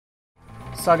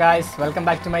So guys, welcome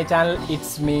back to my channel.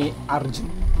 It's me Arjun.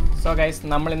 So guys,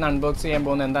 നമ്മൾ ഇന്ന് unbox ചെയ്യാൻ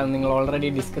പോകുന്നത് എന്താണെന്ന് നിങ്ങൾ ഓൾറെഡി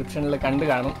ഡിസ്ക്രിപ്ഷനിൽ കണ്ടു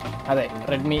കാണും. അതെ,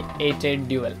 Redmi 8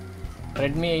 Dual.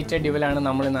 Redmi 8 Dual ആണ്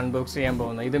നമ്മൾ ഇന്ന് അൺബോക്സ് ചെയ്യാൻ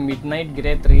പോകുന്നത്. ഇത് midnight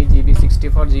grey 3GB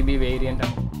 64GB variant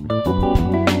ആണ്.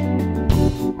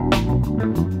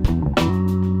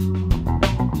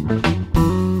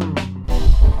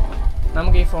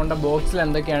 നമുക്ക് ഈ ഫോണിന്റെ ബോക്സിൽ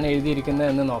എന്തൊക്കെയാണ് എഴുതിയിരിക്കുന്നത്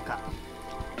എന്ന് നോക്കാം.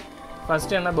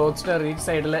 ഫസ്റ്റ് തന്നെ ബോക്സിൻ്റെ റീഡ്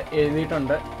സൈഡിൽ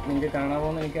എഴുതിയിട്ടുണ്ട്. നിങ്ങൾക്ക് കാണാമോ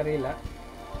എന്ന് എനിക്കറിയില്ല.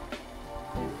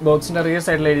 ബോക്സിൻ്റെ റീഡ്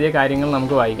സൈഡിൽ എഴുതിയ കാര്യങ്ങൾ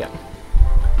നമുക്ക് വായിക്കാം.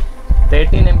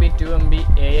 13MB 2MB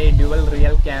AI dual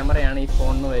real ക്യാമറയാണ് ഈ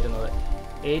ഫോണിന് വരുന്നത്.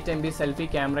 8MB സെൽഫി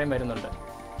ക്യാമറയും വരുന്നുണ്ട്.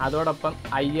 അതോടൊപ്പം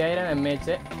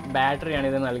 5000mAh ബാറ്ററിയാണ്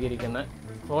ഇത് നൽകിയിരിക്കുന്നത്.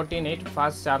 14.8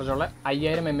 ഫാസ്റ്റ് ചാർജുള്ള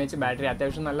 5000mAh ബാറ്ററി.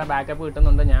 അത്യാവശ്യം നല്ല ബാക്കപ്പ്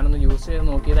കിട്ടുന്നുണ്ട്. ഞാനൊന്ന് യൂസ് ചെയ്ത്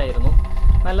നോക്കിയതായിരുന്നു.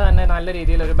 നല്ല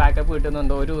രീതിയിലൊരു ബാക്കപ്പ്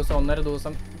കിട്ടുന്നുണ്ട്. ഒരു ദിവസം 1.5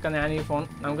 ദിവസം ഒക്കെ ഞാൻ ഈ ഫോൺ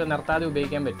നമുക്ക് നിർത്താതെ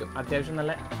ഉപയോഗിക്കാൻ പറ്റും. അത്യാവശ്യം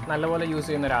നല്ലപോലെ യൂസ്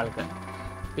ചെയ്യുന്ന ഒരാൾക്ക്.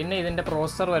 പിന്നെ ഇതിൻ്റെ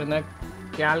പ്രോസസ്സർ വരുന്നത്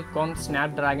ക്വാൽകോം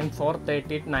സ്നാപ്ഡ്രാഗൺ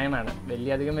 439 ആണ്.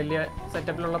 വലിയ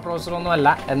സെറ്റപ്പിലുള്ള പ്രോസസ്സറൊന്നും അല്ല,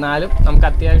 എന്നാലും നമുക്ക്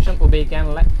അത്യാവശ്യം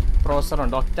ഉപയോഗിക്കാനുള്ള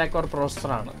പ്രോസസ്സറുണ്ട്. ഒക്ടാകോർ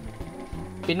പ്രോസസ്സറാണ്.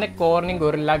 പിന്നെ Corning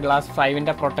guerrilla glass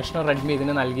 5ൻ്റെ protection Redmi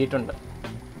ഇതിന് നൽകിയിട്ടുണ്ട്.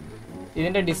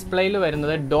 ഇതിൻ്റെ ഡിസ്പ്ലേയിൽ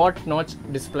വരുന്നത് ഡോട്ട് നോച്ച്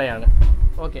ഡിസ്പ്ലേ ആണ്.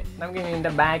 ഓക്കെ, നമുക്ക്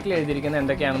ഇതിൻ്റെ ബാക്കിൽ എഴുതിയിരിക്കുന്നത്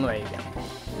എന്തൊക്കെയാണെന്ന് വായിക്കാം.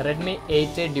 Redmi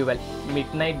 8 Dual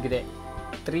midnight grey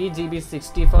 3GB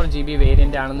 64GB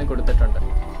variant ആണെന്ന് കൊടുത്തിട്ടുണ്ട്.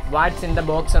 വാട്ട്സ് ഇൻ ദ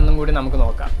ബോക്സ് എന്നും കൂടി നമുക്ക്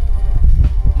നോക്കാം.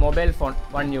 Mobile phone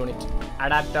 1 unit,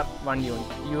 adapter 1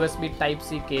 unit, USB Type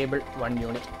C cable 1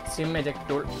 unit, SIM eject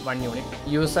tool 1 unit,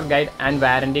 user guide and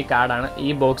warranty കാർഡാണ് ഈ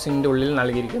ബോക്സിൻ്റെ ഉള്ളിൽ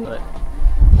നൽകിയിരിക്കുന്നത്.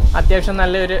 അത്യാവശ്യം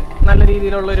നല്ല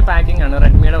രീതിയിലുള്ള ഒരു പാക്കിംഗ് ആണ്.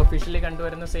 റെഡ്മിയുടെ ഒഫീഷ്യലി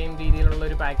കണ്ടുവരുന്ന സെയിം രീതിയിലുള്ള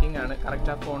ഒരു പാക്കിംഗ് ആണ്.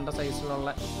 കറക്റ്റ് ആ ഫോണിൻ്റെ സൈസിലുള്ള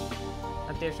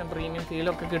അത്യാവശ്യം പ്രീമിയം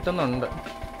ഫീലൊക്കെ കിട്ടുന്നുണ്ട്.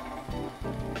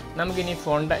 നമുക്കിനി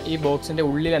ഫോണിൻ്റെ ഈ ബോക്സിൻ്റെ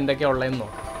ഉള്ളിൽ എന്തൊക്കെയാണ് ഉള്ളതെന്ന്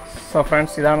നോക്കാം. സോ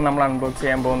ഫ്രണ്ട്സ്, ഇതാണ് നമ്മൾ അൺബോക്സ്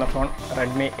ചെയ്യാൻ പോകുന്ന ഫോൺ,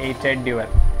 Redmi 8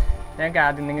 Dual.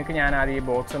 നിങ്ങൾക്ക് ഞാൻ ആദ്യം ഈ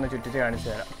ബോക്സ് ഒന്ന് ചുറ്റിച്ച് കാണിച്ചു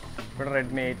തരാം. ഇവിടെ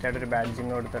Redmi 8 ഒരു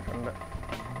ബാഡ്ജിങ് കൊടുത്തിട്ടുണ്ട്.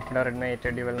 ഇവിടെ Redmi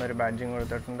 8 Dual എന്നൊരു ബാഡ്ജിങ്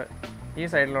കൊടുത്തിട്ടുണ്ട്. ഈ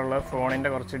സൈഡിലുള്ള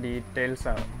ഫോണിൻ്റെ കുറച്ച്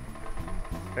ഡീറ്റെയിൽസാണ്.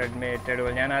 Redmi 8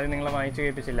 Dual ഞാൻ ആദ്യം നിങ്ങളെ വാങ്ങിച്ച്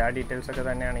കേൾപ്പിച്ചില്ല. ആ ഡീറ്റെയിൽസൊക്കെ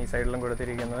തന്നെയാണ് ഈ സൈഡിലും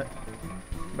കൊടുത്തിരിക്കുന്നത്.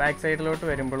 ബാക്ക് സൈഡിലോട്ട്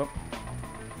വരുമ്പോഴും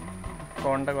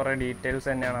ഫോണിൻ്റെ കുറേ ഡീറ്റെയിൽസ്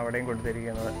തന്നെയാണ് അവിടെയും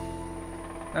കൊടുത്തിരിക്കുന്നത്.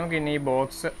 നമുക്കിനി ഈ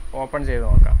ബോക്സ് ഓപ്പൺ ചെയ്ത്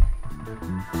നോക്കാം.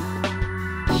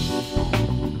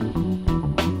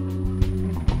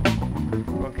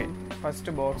 ഓക്കെ,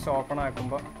 ഫസ്റ്റ് ബോക്സ് ഓപ്പൺ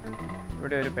ആക്കുമ്പോൾ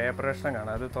ഇവിടെ ഒരു പേപ്പർ കഷ്ണം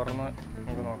കാണാം. അത് തുറന്ന്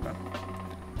നമുക്ക് നോക്കാം.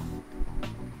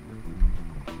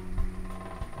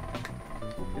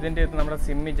 ഇതിൻ്റെ അകത്ത് നമ്മുടെ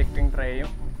സിം ഇജക്റ്റിംഗ് ട്രേയും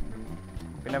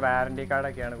പിന്നെ വാറൻറ്റി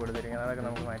കാർഡൊക്കെയാണ് കൊടുത്തിരിക്കുന്നത്. അതൊക്കെ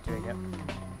നമുക്ക് മാറ്റി വയ്ക്കാം.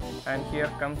 ആൻഡ് ഹിയർ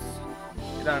കംസ്,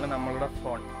 ഇതാണ് നമ്മളുടെ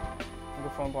ഫോൺ.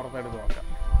 നമുക്ക് ഫോൺ പുറത്തെടുത്ത് നോക്കാം.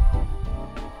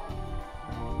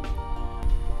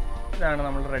 ഇതാണ്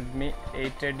നമ്മൾ Redmi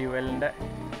 8 Dualൻ്റെ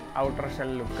ഔട്ടർ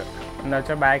ഷെൽ ലുക്ക്. എന്താ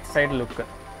വെച്ചാൽ ബാക്ക് സൈഡ് ലുക്ക്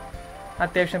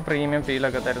അത്യാവശ്യം പ്രീമിയം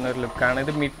ഫീലൊക്കെ തരുന്ന ഒരു ലുക്കാണ്.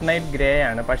 ഇത് മിഡ് നൈറ്റ് ഗ്രേ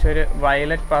ആണ്, പക്ഷേ ഒരു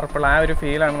വയലറ്റ് പർപ്പിൾ ആ ഒരു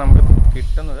ഫീലാണ് നമുക്ക്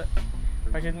കിട്ടുന്നത്.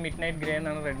 പക്ഷേ ഇത് മിഡ് നൈറ്റ് ഗ്രേ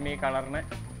എന്നാണ് Redmi കളറിനെ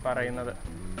പറയുന്നത്.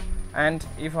 ആൻഡ്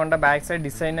ഈ ഫോണിൻ്റെ ബാക്ക് സൈഡ്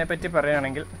ഡിസൈനെ പറ്റി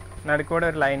പറയുകയാണെങ്കിൽ നടുക്കൂടെ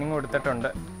ഒരു ലൈനിങ് കൊടുത്തിട്ടുണ്ട്.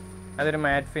 അതൊരു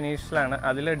മാറ്റ് ഫിനിഷിലാണ്.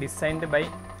 അതിൽ ഡിസൈൻഡ് ബൈ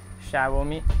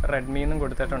ഷാവോമി റെഡ്മി എന്നും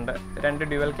കൊടുത്തിട്ടുണ്ട്. 2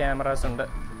 ഡ്യുവൽ ക്യാമറാസ് ഉണ്ട്.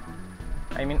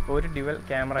 ഒരു ഡ്യുവൽ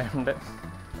ക്യാമറയുണ്ട്,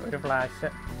 ഒരു ഫ്ലാഷ്.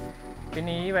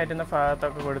 പിന്നെ ഈ വരുന്ന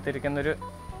ഭാഗത്തൊക്കെ കൊടുത്തിരിക്കുന്ന ഒരു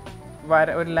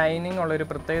ലൈനിങ് ഉള്ളൊരു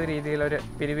പ്രത്യേക രീതിയിലൊരു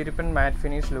പിരിവിരിപ്പൻ മാറ്റ്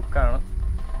ഫിനിഷ് ലുക്കാണ്.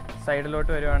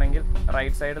 സൈഡിലോട്ട് വരുവാണെങ്കിൽ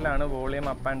റൈറ്റ് സൈഡിലാണ് volume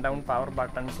up and down power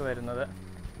buttons വരുന്നത്.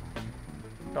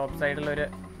 Top സൈഡിലൊരു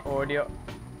audio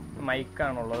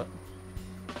മൈക്കാണുള്ളത്.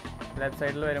 ലെഫ്റ്റ്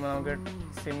സൈഡിൽ വരുമ്പോൾ നമുക്ക്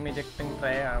സിം ഇജക്റ്റിംഗ്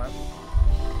ട്രേ കാണാം.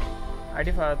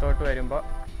 അടിഭാഗത്തോട്ട് വരുമ്പോൾ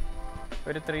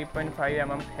ഒരു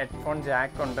 3.5mm ഹെഡ്ഫോൺ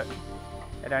ജാക്കുണ്ട്.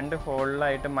 2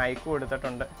 ഹോളിലായിട്ട് മൈക്ക്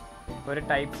കൊടുത്തിട്ടുണ്ട്. ഒരു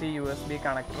Type C USB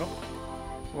കണക്ടറും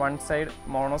 1 side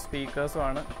mono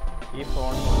സ്പീക്കേഴ്സുമാണ് ഈ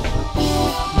ഫോണിനുള്ളത്.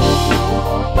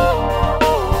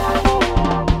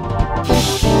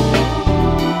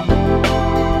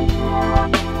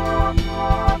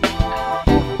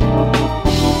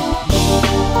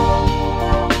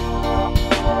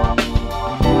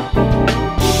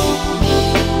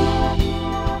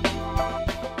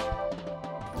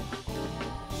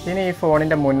 ഇനി ഈ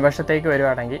ഫോണിൻ്റെ മുൻവശത്തേക്ക്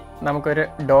വരുവാണെങ്കിൽ നമുക്കൊരു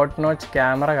ഡോട്ട് നോച്ച്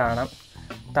ക്യാമറ കാണാം.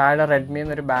 താഴെ Redmi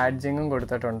എന്നൊരു ബാഡ്ജിങ്ങും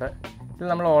കൊടുത്തിട്ടുണ്ട്. ഇതിൽ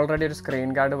നമ്മൾ ഓൾറെഡി ഒരു സ്ക്രീൻ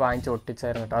ഗാർഡ് വാങ്ങിച്ച്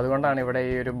ഒട്ടിച്ചായിരുന്നു കേട്ടോ. അതുകൊണ്ടാണ് ഇവിടെ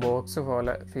ഈ ഒരു ബോക്സ്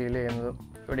പോലെ ഫീൽ ചെയ്യുന്നതും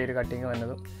ഇവിടെ ഒരു കട്ടിങ്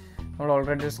വന്നതും. നമ്മൾ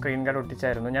ഓൾറെഡി ഒരു സ്ക്രീൻ ഗാർഡ്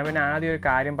ഒട്ടിച്ചായിരുന്നു. ഞാൻ പിന്നെ ആദ്യം ഒരു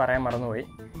കാര്യം പറയാൻ മറന്നുപോയി.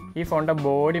 ഈ ഫോണിൻ്റെ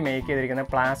ബോഡി മേക്ക് ചെയ്തിരിക്കുന്നത്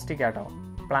പ്ലാസ്റ്റിക് ആട്ടോ.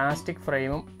 പ്ലാസ്റ്റിക്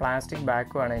ഫ്രെയിമും പ്ലാസ്റ്റിക്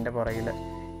ബാക്കുമാണ് ഇതിൻ്റെ പുറകിൽ.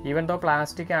 ഈവൻ ദോ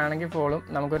പ്ലാസ്റ്റിക് ആണെങ്കിൽ പോലും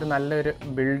നമുക്കൊരു നല്ലൊരു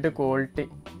ബിൽഡ് ക്വാളിറ്റി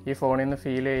ഈ ഫോണിൽ നിന്ന്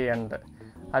ഫീൽ ചെയ്യുന്നുണ്ട്.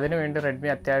 അതിനുവേണ്ടി റെഡ്മി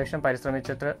അത്യാവശ്യം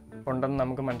പരിശ്രമിച്ചിട്ട് ഉണ്ടെന്ന്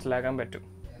നമുക്ക് മനസ്സിലാക്കാൻ പറ്റും.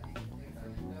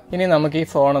 ഇനി നമുക്ക് ഈ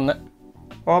ഫോണൊന്ന്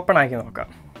ഓപ്പൺ ആക്കി നോക്കാം.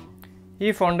 ഈ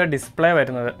ഫോണിൻ്റെ ഡിസ്പ്ലേ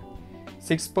വരുന്നത്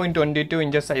 6.22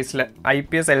 ഇഞ്ച് സൈസിലെ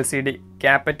IPS LCD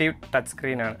ക്യാപ്പറ്റീവ് ടച്ച്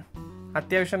സ്ക്രീനാണ്.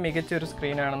 അത്യാവശ്യം മികച്ചൊരു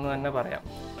സ്ക്രീനാണെന്ന് തന്നെ പറയാം.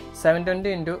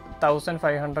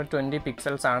 720x1520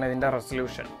 പിക്സൽസ് ആണ് ഇതിൻ്റെ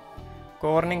റെസൊല്യൂഷൻ.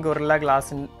 കോർണിംഗ് ഗൊറില്ല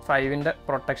ഗ്ലാസ് 5ൻ്റെ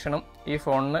പ്രൊട്ടക്ഷനും ഈ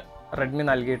ഫോണിന് റെഡ്മി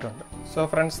നൽകിയിട്ടുണ്ട്. സോ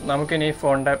ഫ്രണ്ട്സ്, നമുക്കിനി ഈ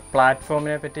ഫോണിൻ്റെ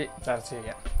പ്ലാറ്റ്ഫോമിനെ പറ്റി ചർച്ച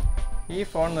ചെയ്യാം. ഈ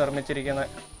ഫോൺ നിർമ്മിച്ചിരിക്കുന്നത്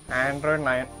Android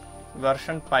 9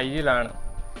 വെർഷൻ 5ലാണ്.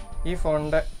 ഈ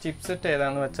ഫോണിൻ്റെ ചിപ്സെറ്റ്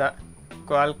ഏതാണെന്ന് വെച്ചാൽ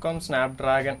ക്വാൽകോം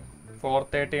സ്നാപ്ഡ്രാഗൺ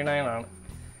 439 ആണ്.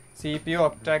 CPU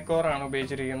ഒക്ടാകോർ ആണ്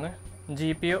ഉപയോഗിച്ചിരിക്കുന്നത്.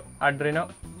 GPU Adreno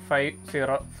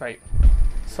 505.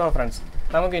 സോ ഫ്രണ്ട്സ്,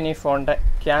 നമുക്കിനി ഈ ഫോണിൻ്റെ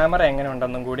ക്യാമറ എങ്ങനെ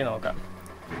ഉണ്ടെന്നും കൂടി നോക്കാം.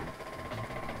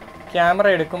 ക്യാമറ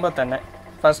എടുക്കുമ്പോൾ തന്നെ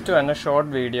ഫസ്റ്റ് തന്നെ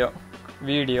short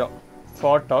video,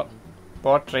 photo,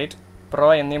 portrait, pro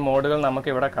എന്നീ മോഡുകൾ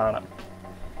നമുക്കിവിടെ കാണാം.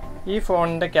 ഈ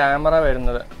ഫോണിൻ്റെ ക്യാമറ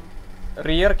വരുന്നത്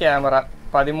റിയർ ക്യാമറ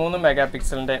 13 മെഗാ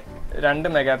പിക്സലിൻ്റെ 2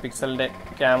 മെഗാ പിക്സലിൻ്റെ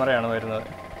ക്യാമറയാണ് വരുന്നത്.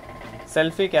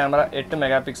 സെൽഫി ക്യാമറ 8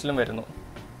 മെഗാ പിക്സലും വരുന്നു.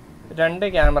 രണ്ട്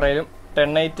ക്യാമറയിലും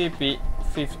 1080p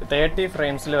 30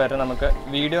 ഫ്രെയിംസിൽ വരെ നമുക്ക്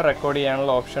വീഡിയോ റെക്കോർഡ്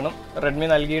ചെയ്യാനുള്ള ഓപ്ഷനും റെഡ്മി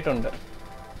നൽകിയിട്ടുണ്ട്.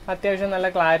 അത്യാവശ്യം നല്ല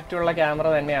ക്ലാരിറ്റി ഉള്ള ക്യാമറ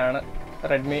തന്നെയാണ്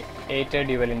റെഡ്മി 8A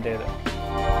ഡ്യുവലിൻ്റേത്.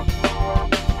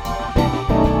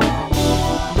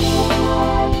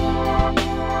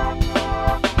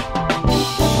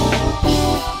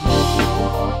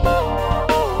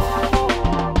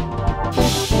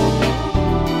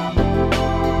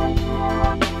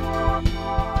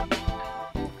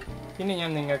 ഇനി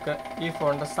ഞാൻ നിങ്ങൾക്ക് ഈ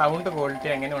ഫോണിൻ്റെ സൗണ്ട് ക്വാളിറ്റി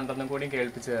എങ്ങനെ ഉണ്ടെന്നും കൂടി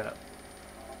കേൾപ്പിച്ചു തരാം.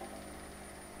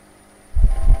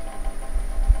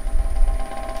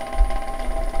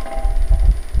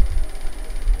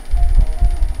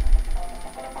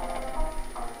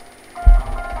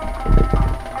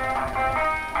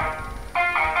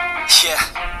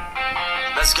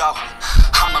 Let's go.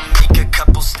 I'ma make a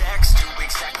couple stacks, do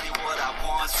exactly what I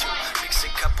want to. Mix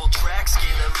a couple tracks,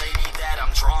 get a lady that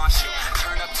I'm drawn to.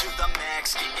 Turn up to the max,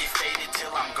 get me faded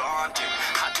till I'm gone, dude.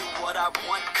 I do what I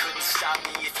want, couldn't stop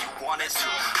me if you wanted to.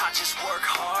 I just work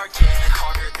hard, yeah,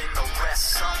 harder than the rest.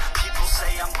 Some people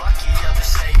say I'm lucky,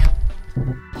 others say I'm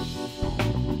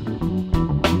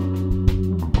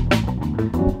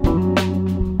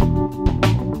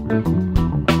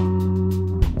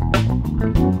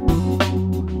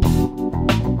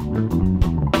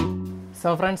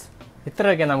so friends,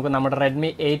 ഇത്രയൊക്കെ നമുക്ക് നമ്മുടെ Redmi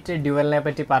 8 ഡ്യുവലിനെ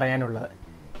പറ്റി പറയാനുള്ളത്.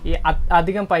 ഈ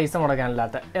അധികം പൈസ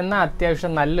മുടക്കാനില്ലാത്ത എന്നാൽ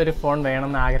അത്യാവശ്യം നല്ലൊരു ഫോൺ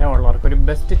വേണമെന്ന് ആഗ്രഹമുള്ളവർക്ക് ഒരു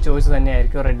ബെസ്റ്റ് ചോയ്സ്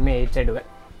തന്നെയായിരിക്കും റെഡ്മി 8 ഡ്യുവൽ.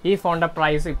 ഈ ഫോണിൻ്റെ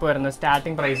പ്രൈസ് ഇപ്പോൾ വരുന്നത്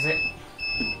സ്റ്റാർട്ടിംഗ് പ്രൈസ്